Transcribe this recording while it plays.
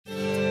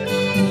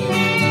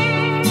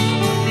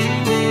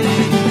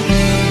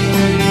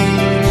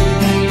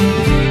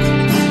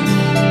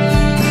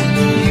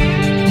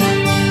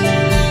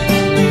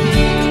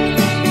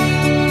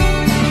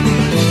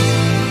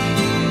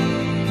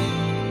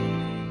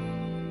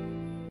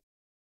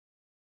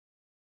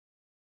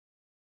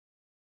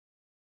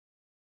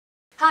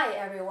Hi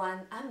everyone,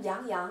 I'm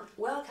Yang.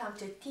 Welcome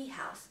to Tea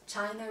House,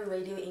 China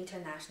Radio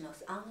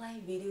International's online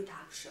video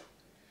talk show.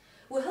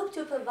 We hope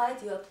to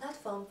provide you a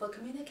platform for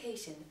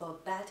communication for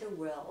a better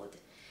world,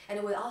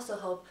 and we also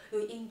hope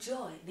you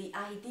enjoy the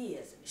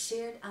ideas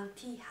shared on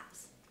Tea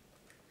House.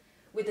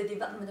 With the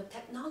development of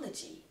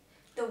technology,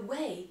 the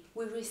way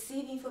we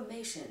receive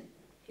information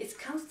is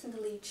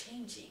constantly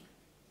changing.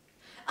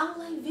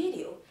 Online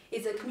video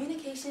is a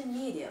communication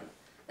medium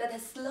that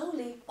has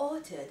slowly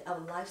altered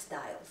our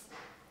lifestyles.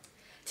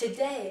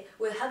 Today,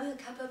 we're having a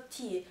cup of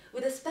tea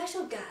with a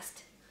special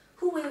guest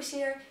who will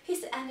share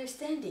his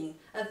understanding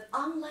of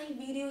online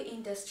video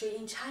industry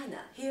in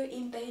China here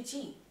in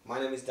Beijing. My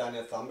name is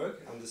Daniel Thunberg.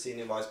 I'm the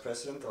Senior Vice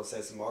President of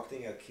Sales and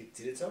Marketing at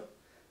ChinaTV.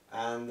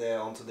 And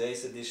on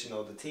today's edition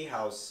of the Tea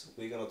House,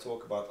 we're going to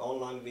talk about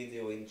online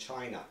video in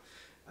China.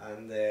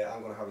 And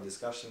I'm going to have a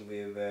discussion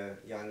with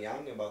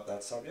Yang about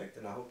that subject,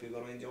 and I hope you're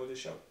going to enjoy the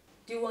show.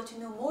 Do you want to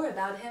know more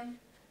about him?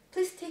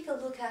 Please take a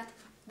look at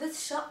this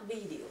short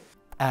video.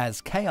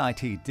 As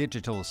KIT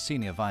Digital's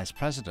Senior Vice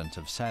President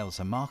of Sales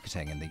and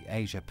Marketing in the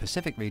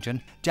Asia-Pacific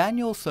region,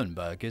 Daniel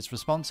Thunberg is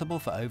responsible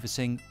for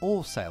overseeing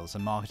all sales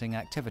and marketing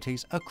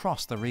activities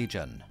across the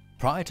region.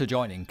 Prior to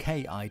joining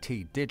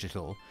KIT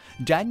Digital,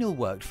 Daniel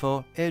worked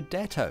for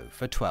Irdeto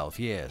for 12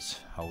 years,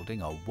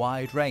 holding a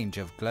wide range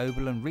of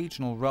global and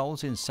regional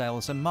roles in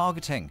sales and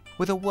marketing,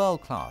 with a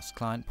world-class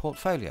client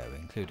portfolio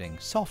including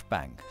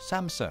SoftBank,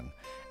 Samsung,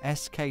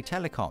 SK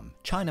Telecom,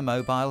 China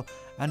Mobile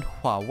and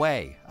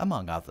Huawei,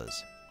 among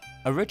others.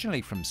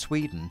 Originally from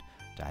Sweden,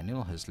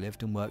 Daniel has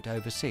lived and worked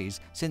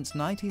overseas since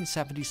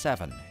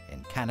 1977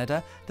 in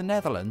Canada, the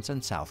Netherlands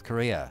and South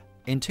Korea.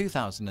 In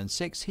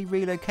 2006, he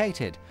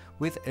relocated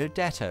with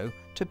Irdeto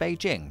to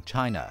Beijing,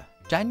 China.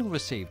 Daniel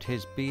received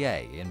his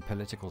BA in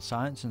Political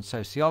Science and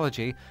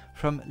Sociology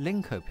from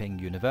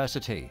Linköping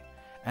University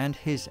and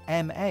his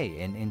MA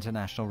in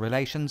International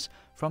Relations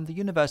from the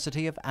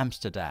University of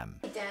Amsterdam.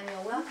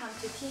 Daniel, welcome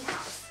to Tea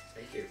House.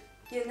 Thank you.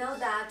 You know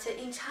that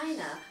in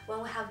China,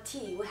 when we have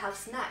tea, we have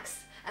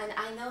snacks. And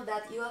I know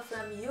that you are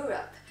from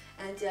Europe.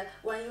 And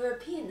when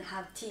Europeans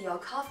have tea or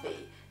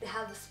coffee, they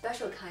have a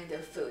special kind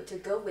of food to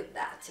go with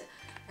that.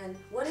 And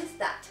what is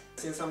that?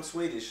 Since I'm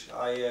Swedish,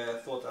 I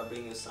thought I'd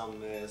bring you some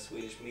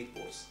Swedish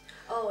meatballs.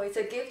 Oh, it's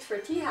a gift for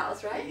Tea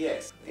House, right?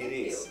 Yes, Thank it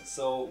is. you.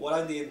 So what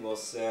I did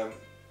was,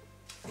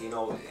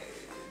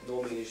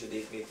 normally you should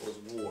eat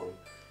meatballs warm.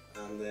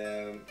 And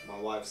my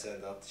wife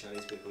said that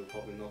Chinese people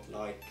probably not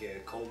like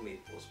cold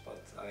meatballs,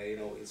 but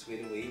in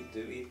Sweden we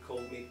do eat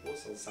cold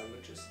meatballs on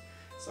sandwiches.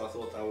 So I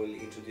thought I will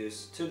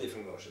introduce two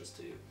different versions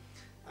to you.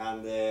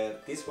 And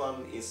this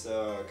one is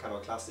kind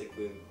of classic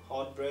with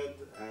hard bread,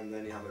 and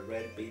then you have a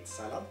red beet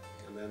salad,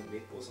 and then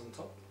meatballs on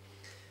top.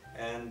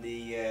 And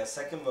the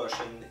second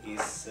version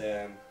is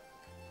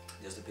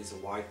just a piece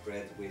of white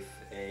bread with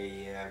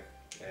a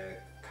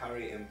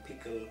curry and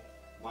pickle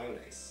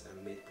mayonnaise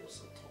and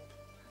meatballs on top.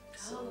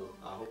 So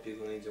I hope you're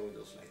going to enjoy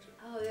those later.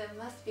 Oh, that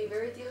must be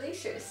very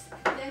delicious.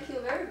 Thank you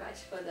very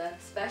much for the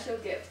special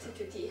gift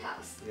to Tea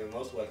House. You're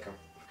most welcome.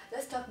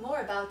 Let's talk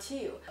more about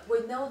you. We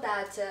know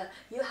that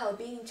you have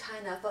been in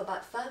China for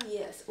about 5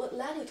 years. What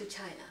led you to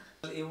China?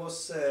 It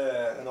was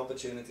an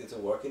opportunity to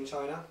work in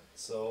China.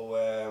 So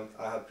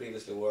I had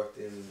previously worked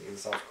in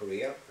South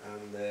Korea,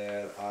 and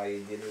I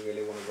didn't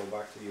really want to go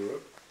back to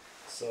Europe.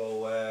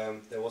 So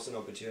there was an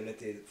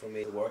opportunity for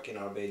me to work in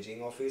our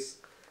Beijing office,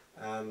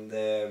 and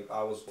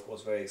I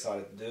was very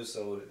excited to do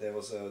so. There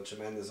was a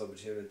tremendous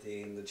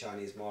opportunity in the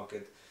Chinese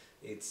market.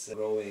 It's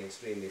growing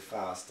extremely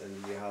fast, and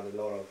you had a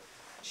lot of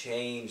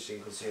change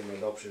in consumer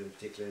adoption,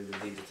 particularly in the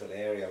digital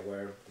area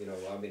where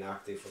I've been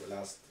active for the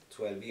last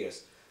 12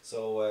 years.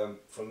 So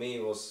for me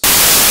it was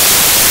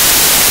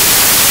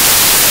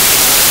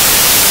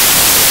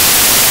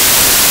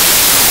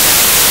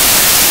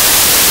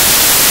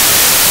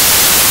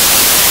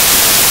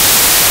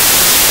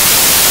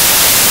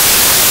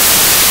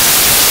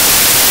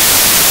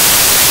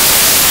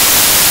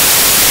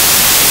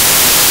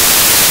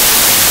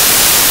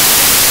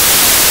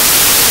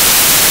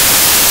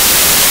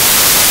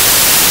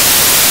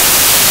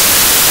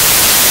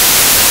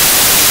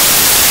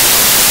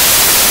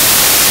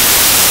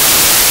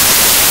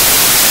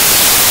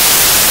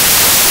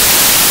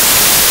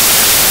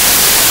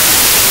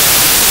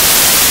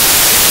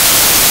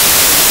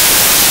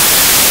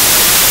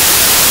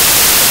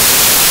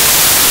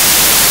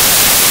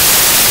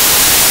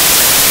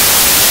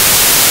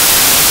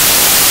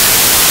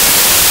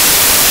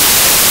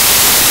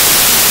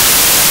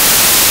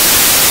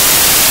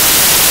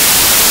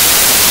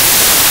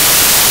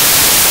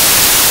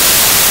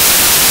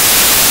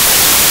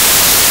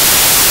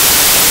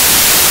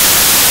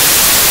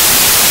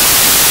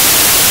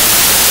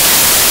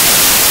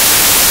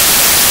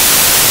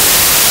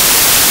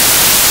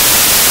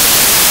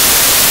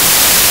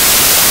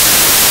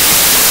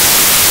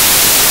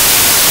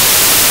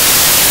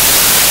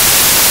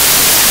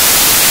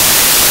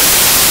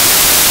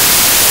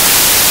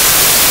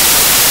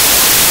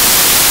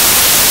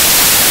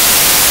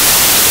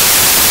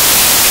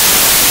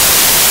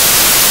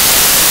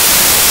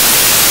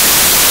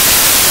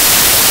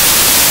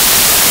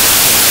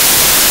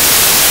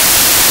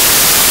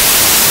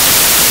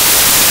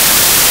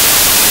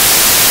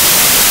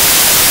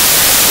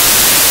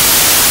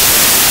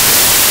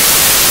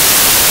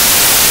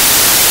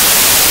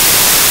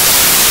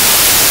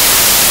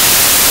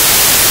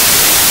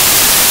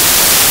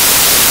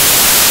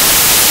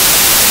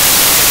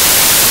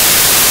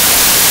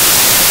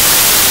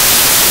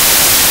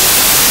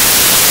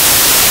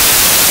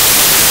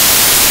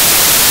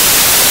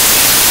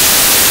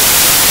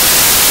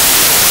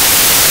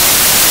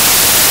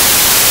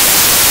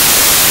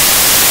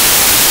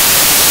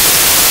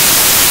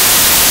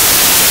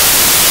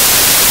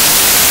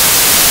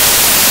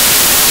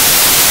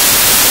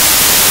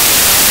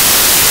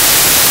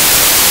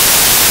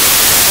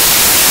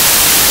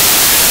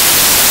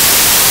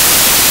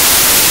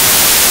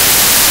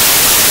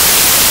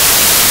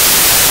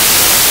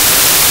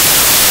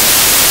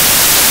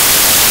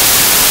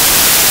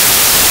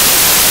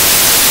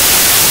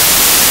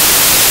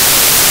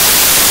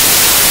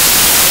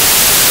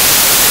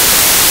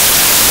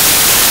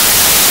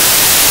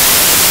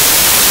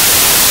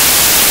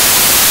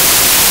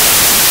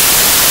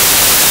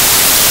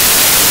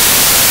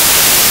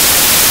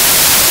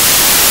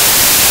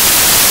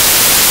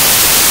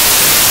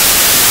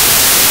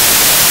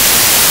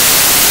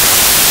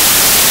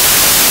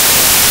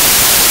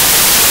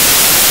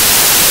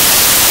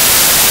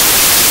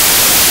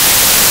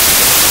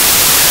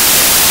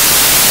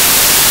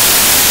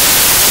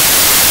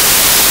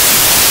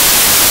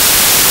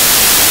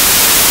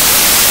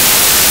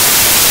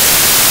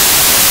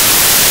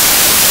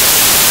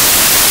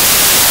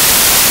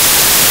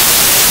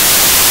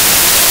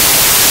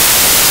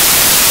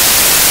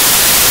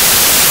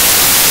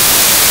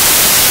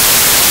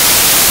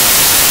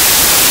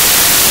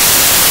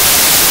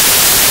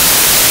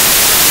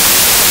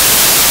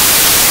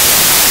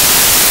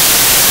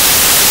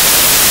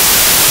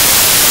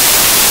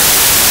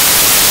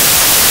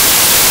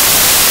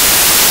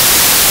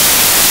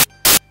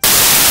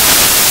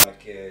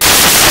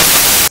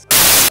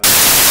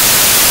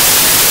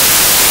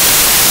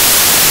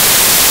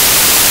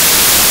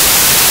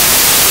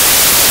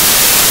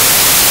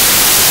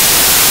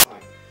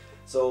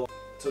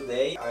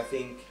today I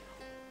think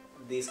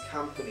these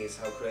companies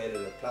have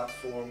created a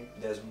platform,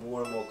 there's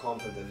more and more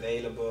content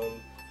available,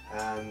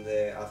 and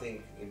I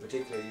think in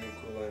particular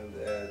Youku and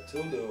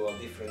Tulu are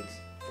different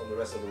from the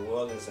rest of the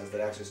world in the sense that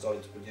they actually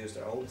started to produce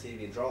their own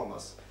TV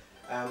dramas.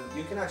 And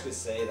you can actually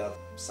say that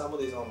some of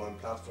these online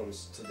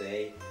platforms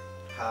today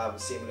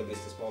have similar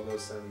business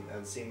models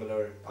and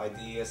similar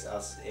ideas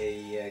as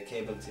a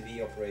cable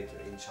TV operator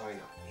in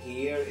China.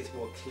 Here it's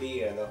more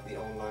clear that the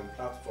online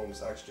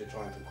platforms are actually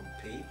trying to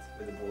compete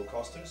with the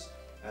broadcasters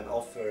and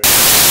offer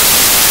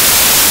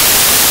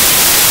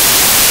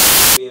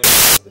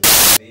experience of the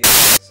TV.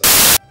 So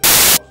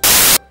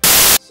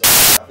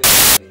I think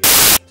it's really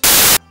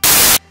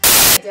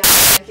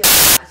Thank you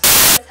very much.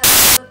 Let's have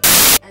a look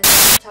and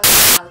talk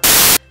about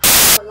how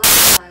our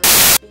lifestyle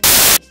is being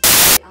changed by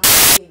the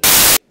online viewing.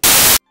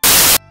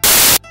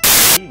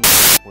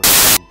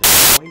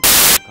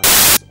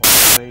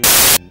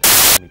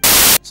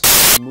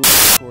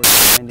 Moving towards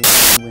finding a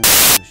win-win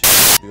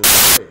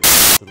solution.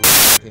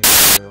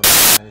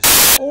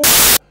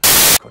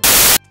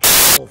 Control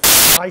for the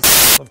price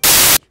of tea.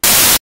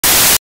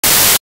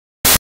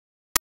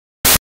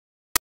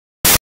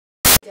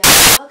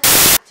 Welcome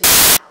back to the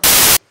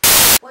house.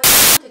 When you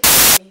want to get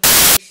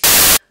information,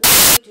 what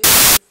do you do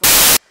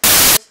first?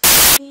 Search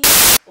TV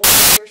or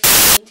search the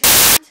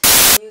internet or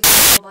use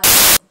a mobile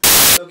phone?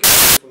 looking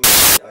for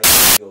information, I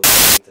usually go to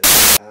the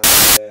internet, and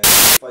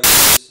if I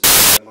use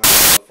my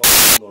mobile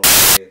phone or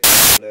my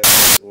tablet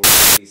or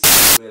PC,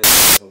 it really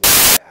depends on what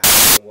I am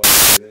and what I'm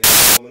doing at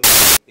the moment.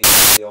 If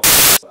the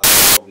office, I'll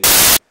probably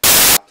use a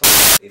laptop.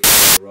 If I'm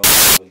on the road, I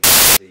will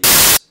definitely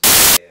use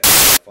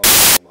my phone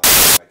or my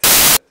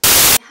tablet.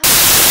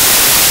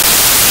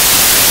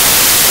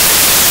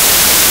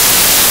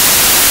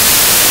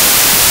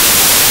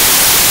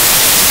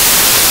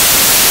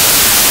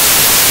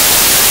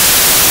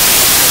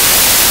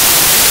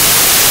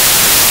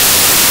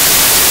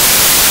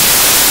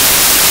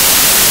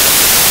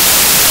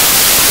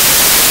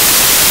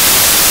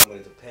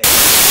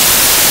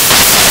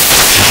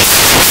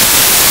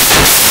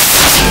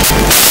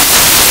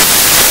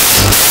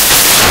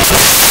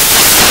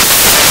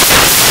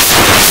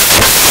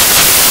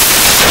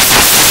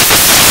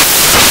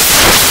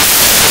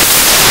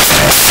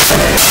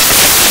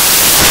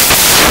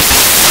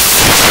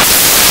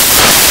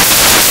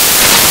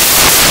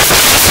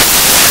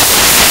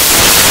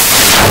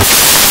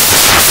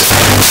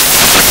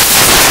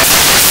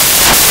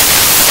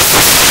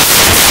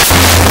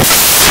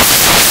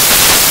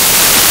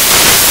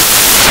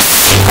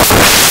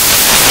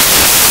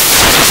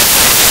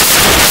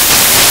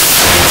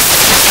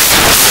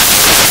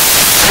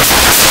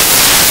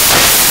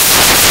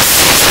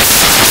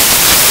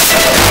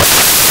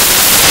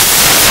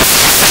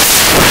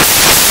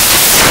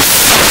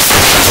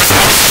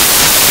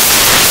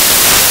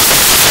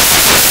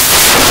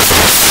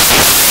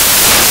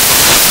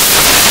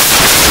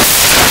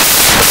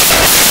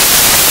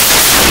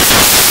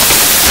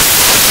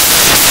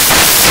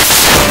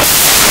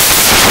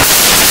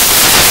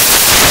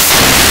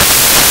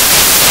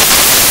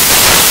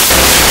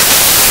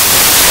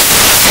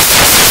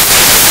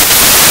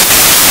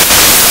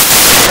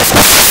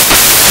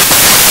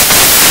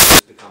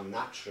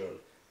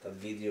 That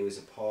video is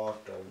a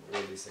part of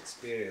all this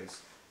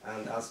experience,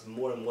 and as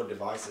more and more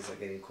devices are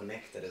getting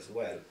connected as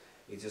well,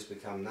 it just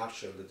becomes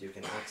natural that you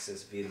can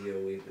access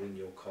video in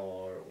your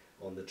car,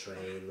 on the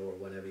train, or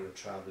whenever you're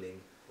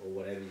traveling or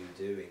whatever you're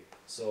doing.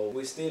 So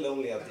we're still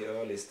only at the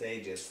early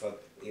stages,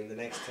 but in the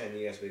next 10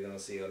 years we're going to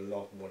see a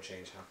lot more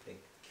change happening.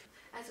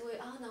 As we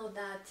all know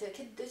that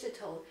Kit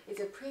Digital is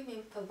a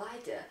premium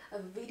provider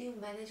of video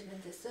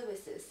management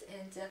services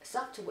and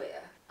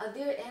software. Are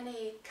there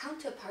any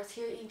counterparts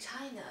here in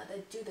China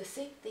that do the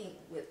same thing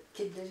with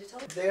Kit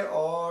Digital? There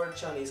are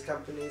Chinese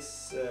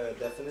companies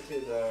definitely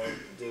that are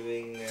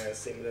doing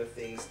similar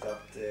things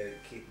that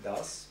Kit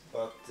does,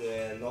 but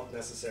not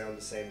necessarily on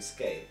the same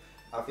scale.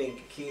 I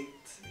think Kit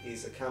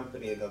is a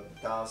company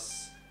that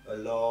does a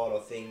lot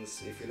of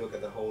things. If you look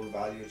at the whole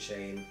value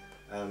chain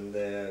and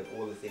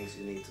all the things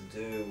you need to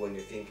do when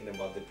you're thinking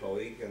about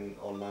deploying an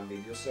online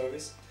video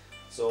service.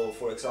 So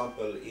for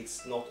example,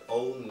 it's not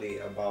only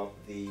about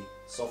the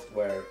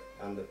software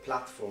and the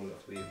platform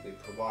that we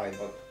provide,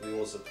 but we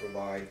also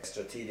provide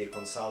strategic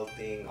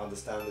consulting,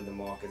 understanding the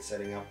market,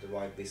 setting up the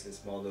right business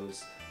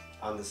models,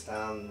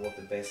 understand what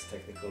the best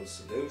technical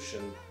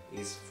solution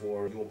is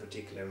for your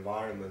particular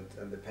environment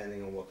and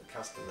depending on what the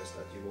customers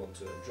that you want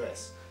to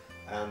address.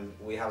 And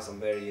we have some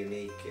very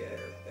unique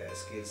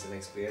skills and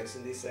experience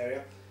in this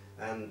area.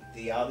 And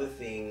the other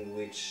thing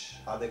which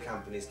other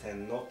companies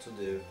tend not to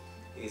do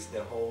is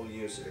the whole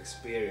user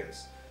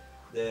experience.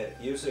 The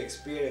user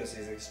experience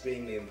is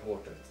extremely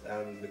important,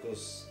 and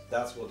because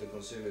that's what the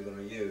consumer is going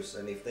to use,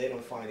 and if they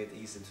don't find it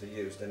easy to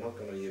use, they're not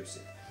going to use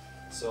it.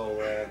 So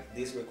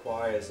this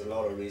requires a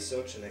lot of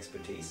research and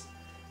expertise,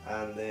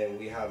 and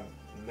we have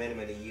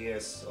many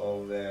years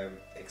of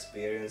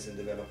experience in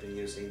developing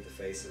user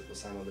interfaces for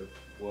some of the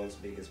world's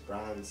biggest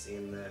brands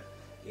in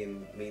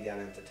media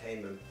and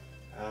entertainment.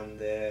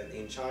 And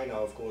in China,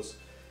 of course,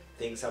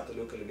 things have to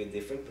look a little bit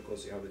different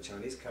because you have the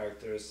Chinese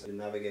characters, you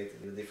navigate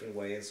in a different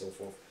way and so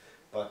forth.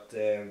 But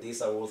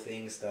these are all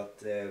things that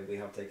we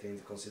have taken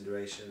into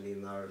consideration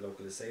in our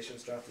localization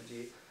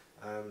strategy,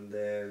 and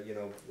you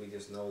know, we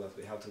just know that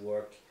we have to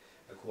work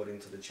according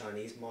to the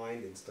Chinese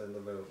mind instead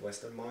of a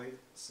Western mind.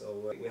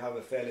 So we have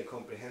a fairly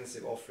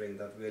comprehensive offering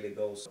that really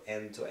goes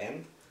end to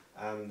end,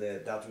 and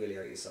that really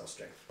is our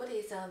strength. What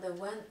is on the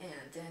one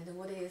end and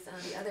what is on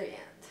the other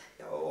end?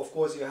 Of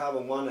course, you have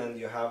on one end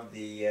you have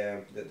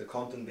the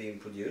content being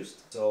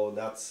produced. So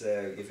that's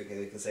if you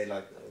can say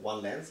like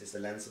one lens is the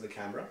lens of the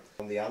camera.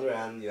 On the other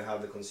end you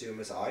have the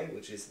consumer's eye,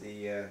 which is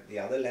the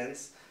other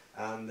lens,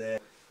 and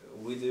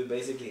we do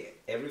basically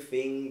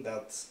everything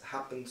that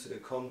happens to the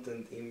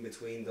content in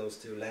between those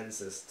two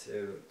lenses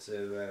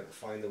to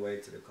find a way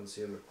to the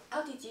consumer.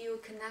 How did you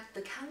connect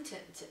the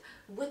content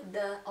with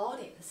the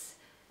audience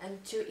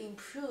and to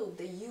improve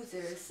the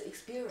user's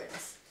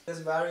experience? There's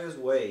various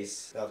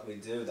ways that we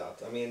do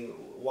that. I mean,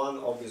 one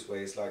obvious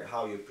way is like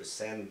how you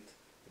present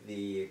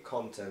the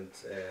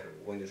content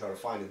when you try to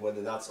find it,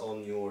 whether that's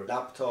on your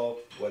laptop,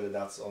 whether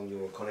that's on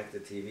your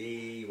connected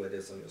TV, whether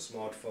it's on your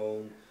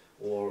smartphone,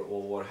 or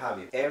what have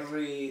you.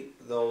 Every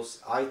those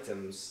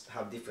items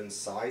have different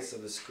size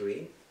of the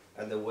screen,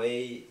 and the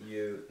way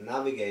you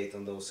navigate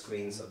on those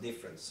screens are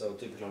different. So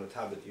typically on a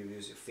tablet you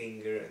use your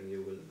finger and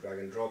you will drag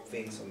and drop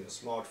things. On your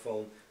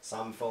smartphone,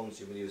 some phones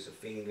you will use your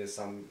finger,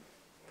 some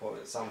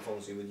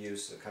phones you would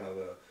use a kind of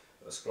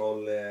a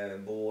scroll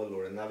ball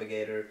or a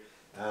navigator,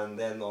 and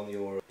then on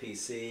your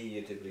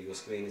PC typically your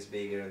screen is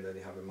bigger and then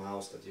you have a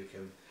mouse that you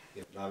can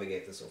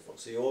navigate and so forth.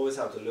 So you always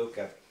have to look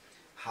at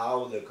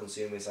how the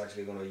consumer is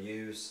actually going to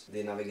use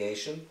the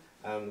navigation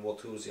and what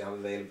tools you have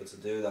available to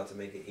do that, to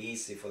make it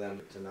easy for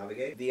them to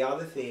navigate. The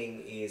other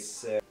thing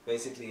is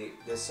basically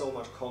there's so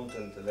much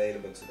content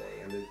available today,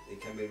 and it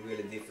can be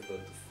really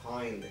difficult to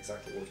find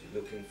exactly what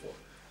you're looking for.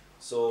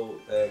 So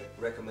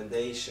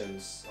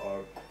recommendations are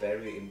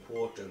very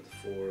important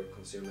for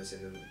consumers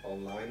in an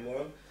online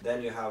world.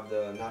 Then you have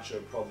the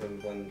natural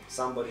problem when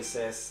somebody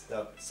says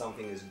that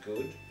something is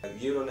good.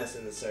 You don't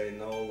necessarily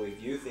know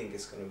if you think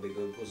it's going to be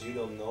good because you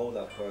don't know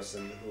that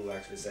person who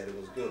actually said it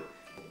was good.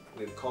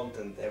 With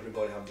content,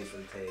 everybody have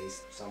different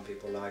tastes. Some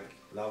people like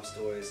love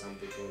stories, some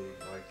people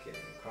like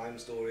crime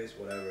stories,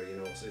 whatever, you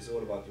know. So it's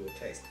all about your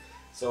taste.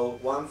 So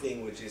one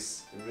thing which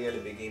is really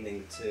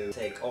beginning to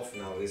take off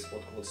now is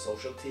what's called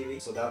social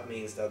TV. So that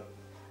means that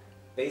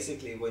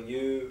basically when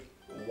you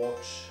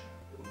watch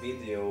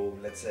video,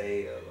 let's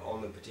say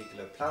on a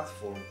particular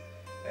platform,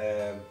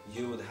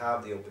 you would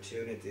have the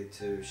opportunity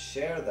to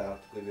share that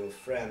with your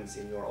friends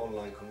in your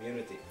online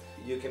community.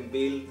 You can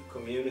build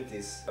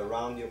communities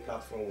around your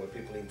platform where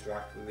people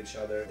interact with each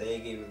other, they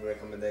give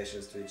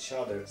recommendations to each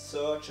other.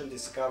 Search and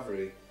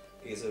discovery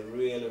is a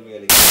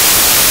really